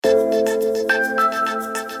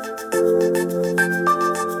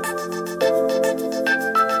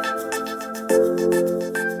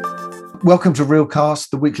Welcome to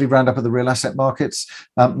Realcast, the weekly roundup of the real asset markets.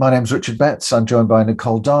 My name's Richard Betts. I'm joined by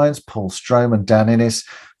Nicole Dines, Paul Strome and Dan Innes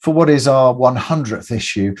for what is our 100th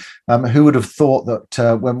issue. Who would have thought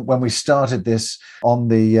that when we started this on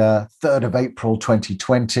the 3rd of April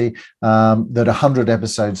 2020, that 100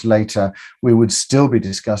 episodes later, we would still be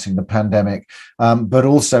discussing the pandemic, but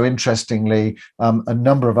also, interestingly, a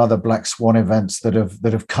number of other black swan events that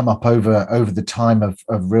have come up over the time of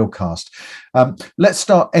Realcast. Let's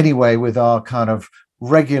start anyway with our kind of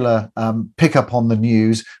regular pick up on the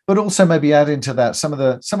news, but also maybe add into that some of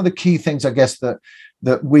the key things, I guess, that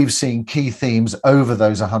we've seen, key themes over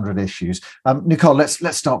those 100 issues. Nicole,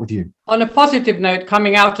 let's start with you. On a positive note,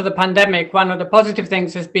 coming out of the pandemic, one of the positive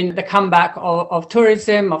things has been the comeback of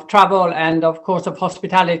tourism, of travel, and of course of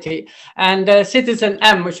hospitality. And Citizen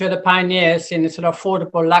M, which are the pioneers in sort of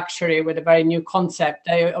affordable luxury with a very new concept,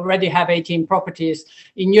 they already have 18 properties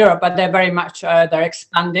in Europe, but they're very much they're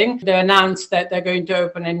expanding. They announced that they're going to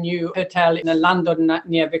open a new hotel in London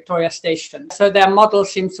near Victoria Station. So their model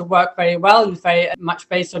seems to work very well, very much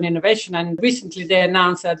based on innovation. And recently they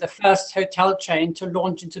announced that the first hotel chain to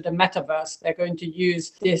launch into the metaverse. They're going to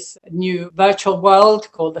use this new virtual world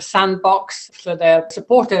called the Sandbox, so their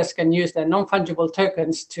supporters can use their non-fungible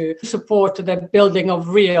tokens to support the building of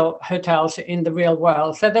real hotels in the real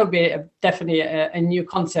world. So there'll be definitely a new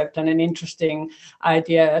concept and an interesting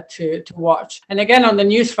idea to watch. And again, on the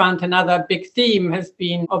news front, another big theme has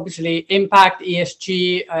been obviously impact,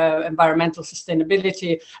 ESG, environmental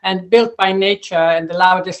sustainability, and Built by Nature and the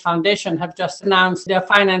Laudes Foundation have just announced they're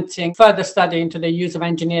financing further study into the use of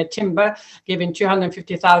engineered timber, giving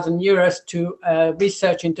 250,000 euros to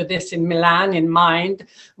research into this in Milan, in Mind,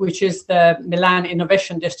 which is the Milan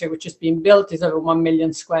Innovation District, which is being built, is over 1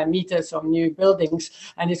 million square meters of new buildings,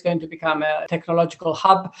 and is going to become a technological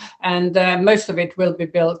hub. And most of it will be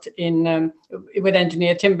built in with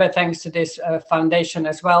engineered timber, thanks to this foundation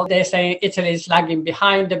as well. They're saying Italy is lagging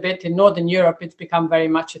behind a bit. In Northern Europe, it's become very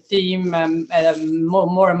much a theme.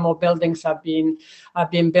 More and more buildings are being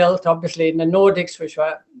built, obviously in the Nordics, which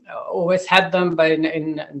always had them, but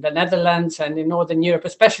in the Netherlands and in Northern Europe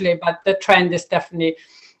especially. But the trend is definitely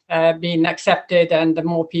being accepted, and the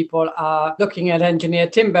more people are looking at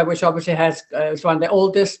engineered timber, which obviously is one of the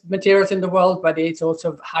oldest materials in the world, but it's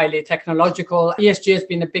also highly technological. ESG has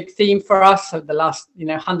been a big theme for us over the last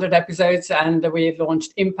 100 episodes, and we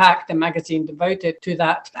launched Impact, a magazine devoted to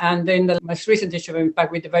that. And in the most recent issue of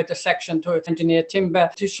Impact, we devote a section to engineered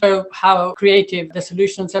timber to show how creative the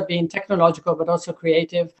solutions are being, technological but also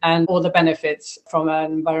creative, and all the benefits from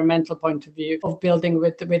an environmental point of view of building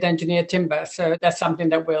with engineered timber. So that's something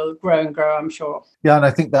that will grow and grow, I'm sure. Yeah, and I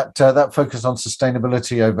think that that focus on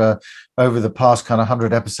sustainability over the past kind of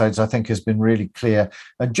 100 episodes, I think, has been really clear.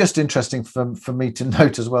 And just interesting for me to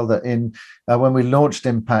note as well that in when we launched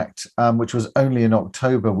Impact, which was only in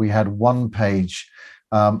October, we had one page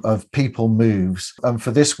of people moves. And for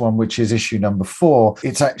this one, which is issue number 4,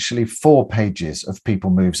 it's actually 4 pages of people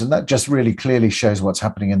moves. And that just really clearly shows what's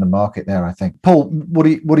happening in the market there, I think. Paul, what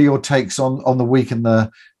are your takes on the week and the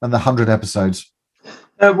 100 episodes?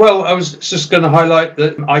 Well, I was just going to highlight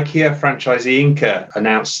that IKEA franchisee Inca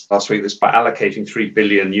announced last week this by allocating 3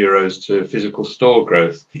 billion euros to physical store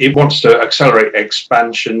growth. It wants to accelerate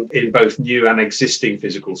expansion in both new and existing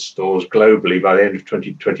physical stores globally. By the end of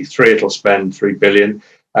 2023, it'll spend 3 billion.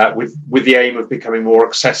 With the aim of becoming more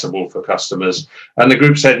accessible for customers. And the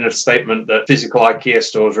group said in a statement that physical IKEA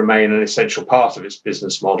stores remain an essential part of its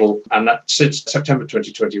business model, and that since September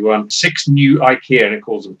 2021, 6 new IKEA, and it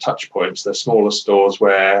calls them touch points, they're smaller stores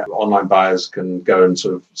where online buyers can go and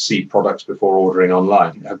sort of see products before ordering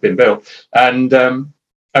online, have been built. And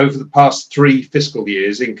over the past 3 fiscal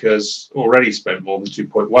years, Inca's already spent more than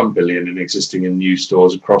 2.1 billion in existing and new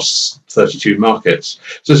stores across 32 markets.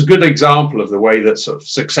 So it's a good example of the way that sort of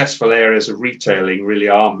successful areas of retailing really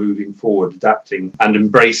are moving forward, adapting and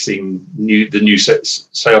embracing the new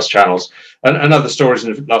sales channels. And other stories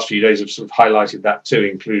in the last few days have sort of highlighted that too,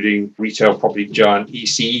 including retail property giant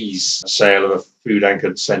ECE's sale of a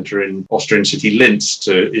food-anchored centre in Austrian city Linz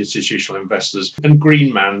to institutional investors, and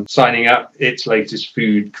Greenman signing up its latest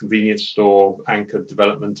food convenience store anchored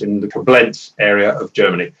development in the Koblenz area of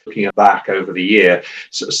Germany. Looking at back over the year,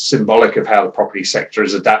 sort of symbolic of how the property sector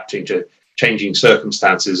is adapting to changing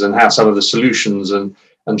circumstances and how some of the solutions and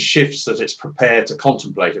shifts that it's prepared to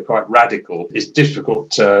contemplate are quite radical. It's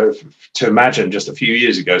difficult to imagine just a few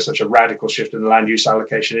years ago such a radical shift in the land use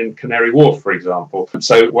allocation in Canary Wharf, for example. And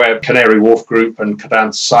so where Canary Wharf Group and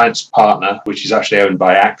Cadence Science Partner, which is actually owned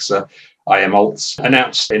by AXA, IM Alts,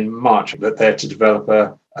 announced in March that they're to develop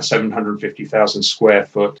a a 750,000 square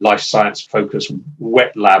foot life science focused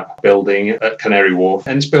wet lab building at Canary Wharf.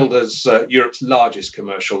 And it's billed as Europe's largest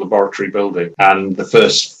commercial laboratory building and the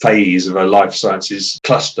first phase of a life sciences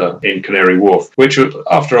cluster in Canary Wharf, which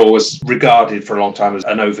after all was regarded for a long time as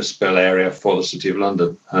an overspill area for the City of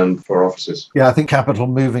London and for offices. Yeah, I think capital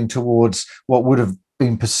moving towards what would have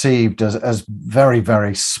been perceived as very,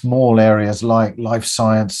 very small areas like life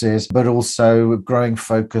sciences, but also a growing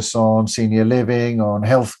focus on senior living, on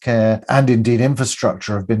healthcare, and indeed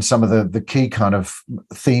infrastructure have been some of the key kind of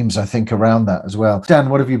themes, I think, around that as well. Dan,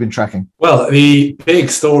 what have you been tracking? Well, the big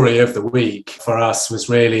story of the week for us was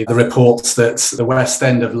really the reports that the West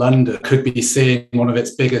End of London could be seeing one of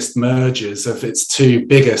its biggest mergers of its two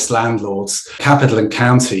biggest landlords, Capital and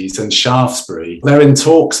Counties and Shaftesbury. They're in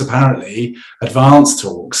talks, apparently, advanced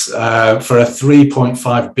talks for a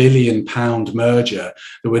 £3.5 billion merger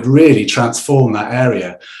that would really transform that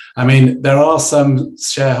area. I mean, there are some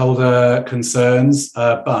shareholder concerns,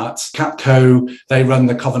 but Capco, they run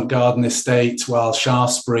the Covent Garden estate, while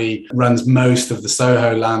Shaftesbury runs most of the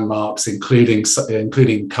Soho landmarks,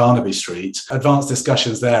 including Carnaby Street. Advanced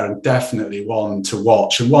discussions there, and definitely one to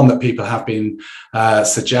watch, and one that people have been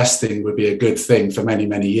suggesting would be a good thing for many,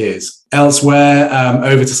 many years. Elsewhere,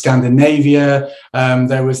 over to Scandinavia,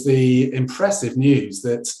 there was the impressive news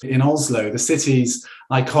that in Oslo, the city's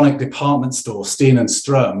iconic department store, Steen and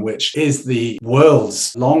Strøm, which is the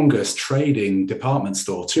world's longest trading department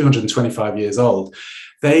store, 225 years old,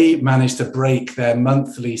 they managed to break their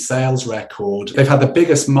monthly sales record. They've had the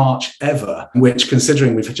biggest March ever, which,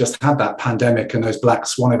 considering we've just had that pandemic and those Black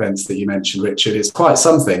Swan events that you mentioned, Richard, is quite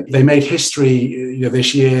something. They made history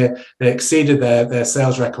this year. They exceeded their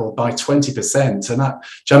sales record by 20%. And that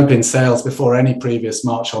jump in sales before any previous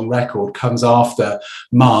March on record comes after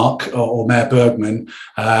Mark or Mayor Bergman,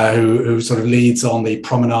 who sort of leads on the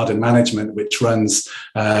promenade and management, which runs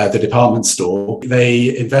the department store.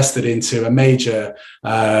 They invested into a major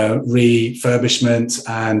refurbishment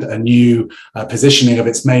and a new positioning of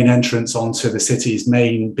its main entrance onto the city's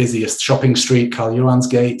main busiest shopping street, Karl Johan's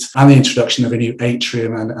Gate, and the introduction of a new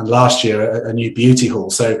atrium and last year a new beauty hall.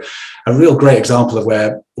 So a real great example of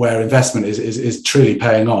where investment is truly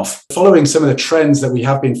paying off. Following some of the trends that we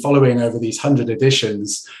have been following over these 100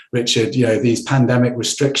 editions, Richard, these pandemic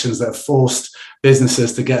restrictions that have forced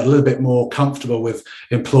businesses to get a little bit more comfortable with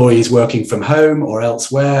employees working from home or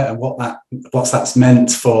elsewhere, and what that's meant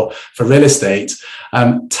for real estate.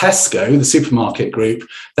 Tesco, the supermarket group,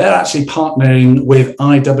 they're actually partnering with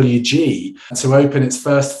IWG to open its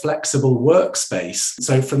first flexible workspace.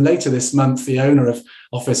 So from later this month, the owner of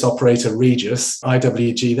office operator Regus,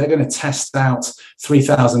 IWG, they're going to test out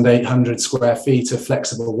 3,800 square feet of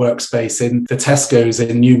flexible workspace in the Tesco's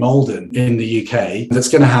in New Malden in the UK. That's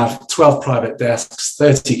going to have 12 private desks,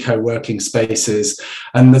 30 co-working spaces.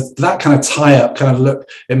 And that kind of tie-up kind of look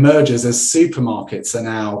emerges as supermarkets are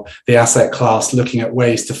now the asset class looking at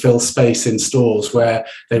ways to fill space in stores where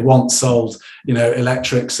they once sold,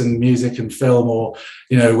 electrics and music and film, or,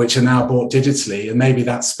 which are now bought digitally. And maybe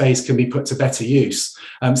that space can be put to better use.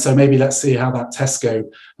 So maybe let's see how that Tesco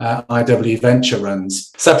IW venture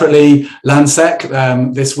runs. Separately,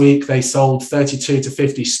 Landsec, this week they sold 32 to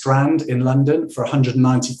 50 Strand in London for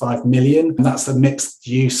 195 million. And that's a mixed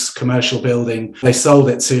use commercial building. They sold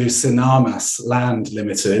it to Sinamas Land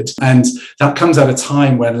Limited. And that comes at a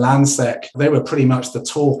time when Landsec, they were pretty much the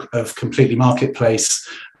talk of Completely Marketplace,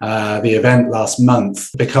 the event last month,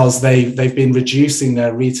 because they've been reducing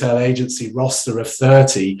their retail agency roster of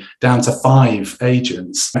 30 down to 5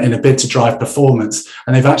 agents in a bid to drive performance.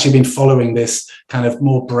 And they've actually been following this kind of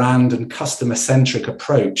more brand and customer centric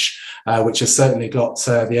approach, which has certainly got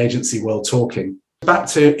the agency world talking. Back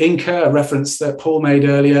to Inca, a reference that Paul made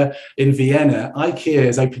earlier. In Vienna, IKEA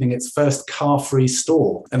is opening its first car-free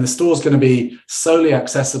store, and the store is going to be solely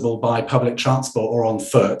accessible by public transport or on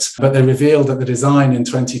foot. But they revealed that the design in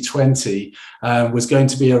 2020 was going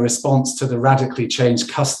to be a response to the radically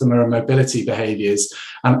changed customer and mobility behaviours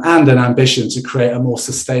and an ambition to create a more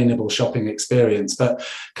sustainable shopping experience. But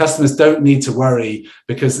customers don't need to worry,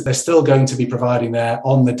 because they're still going to be providing their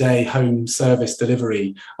on-the-day home service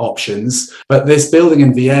delivery options. But this building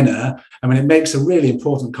in Vienna, it makes a really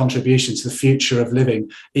important contribution to the future of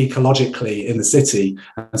living ecologically in the city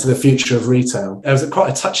and to the future of retail. There was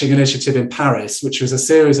quite a touching initiative in Paris, which was a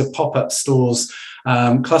series of pop-up stores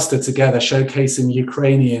clustered together, showcasing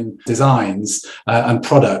Ukrainian designs and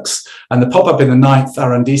products. And the pop-up in the 9th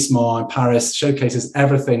arrondissement in Paris showcases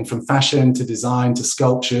everything from fashion to design to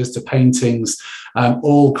sculptures to paintings,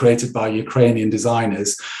 all created by Ukrainian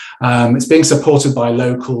designers. It's being supported by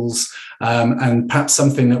locals, and perhaps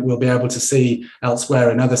something that we'll be able to see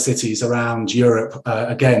elsewhere in other cities around Europe,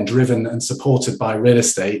 again, driven and supported by real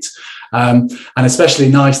estate. And especially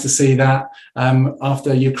nice to see that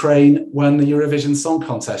after Ukraine won the Eurovision Song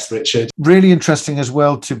Contest, Richard. Really interesting as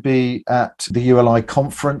well to be at the ULI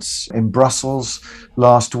conference in Brussels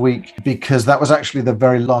last week, because that was actually the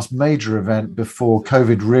very last major event before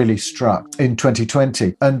COVID really struck in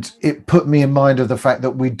 2020. And it put me in mind of the fact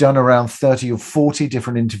that we'd done around 30 or 40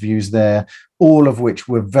 different interviews there, all of which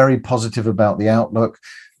were very positive about the outlook.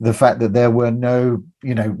 The fact that there were no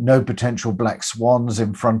potential black swans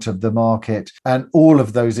in front of the market. And all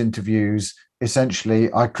of those interviews,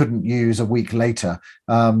 essentially, I couldn't use a week later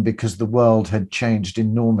because the world had changed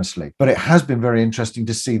enormously. But it has been very interesting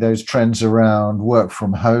to see those trends around work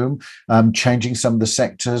from home, changing some of the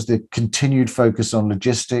sectors, the continued focus on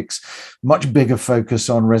logistics, much bigger focus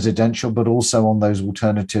on residential, but also on those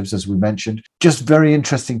alternatives, as we mentioned. Just very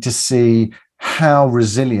interesting to see how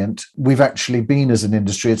resilient we've actually been as an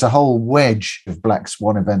industry. It's a whole wedge of black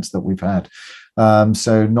swan events that we've had.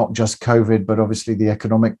 So not just COVID, but obviously the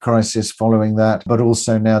economic crisis following that, but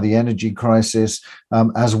also now the energy crisis,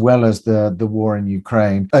 as well as the war in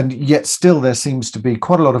Ukraine. And yet still there seems to be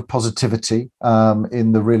quite a lot of positivity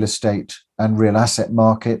in the real estate and real asset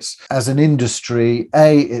markets. As an industry,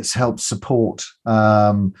 it's helped support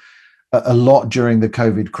a lot during the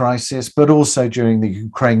COVID crisis, but also during the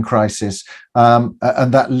Ukraine crisis. And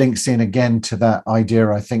that links in again to that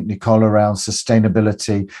idea, I think, Nicole, around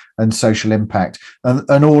sustainability and social impact.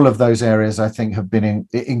 And all of those areas, I think, have been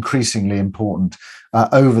increasingly important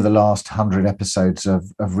over the last 100 episodes of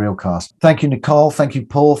Realcast. Thank you, Nicole. Thank you,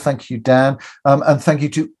 Paul. Thank you, Dan. And thank you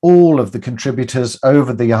to all of the contributors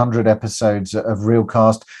over the 100 episodes of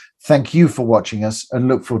Realcast. Thank you for watching us, and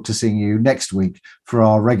look forward to seeing you next week for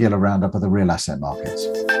our regular roundup of the real asset markets.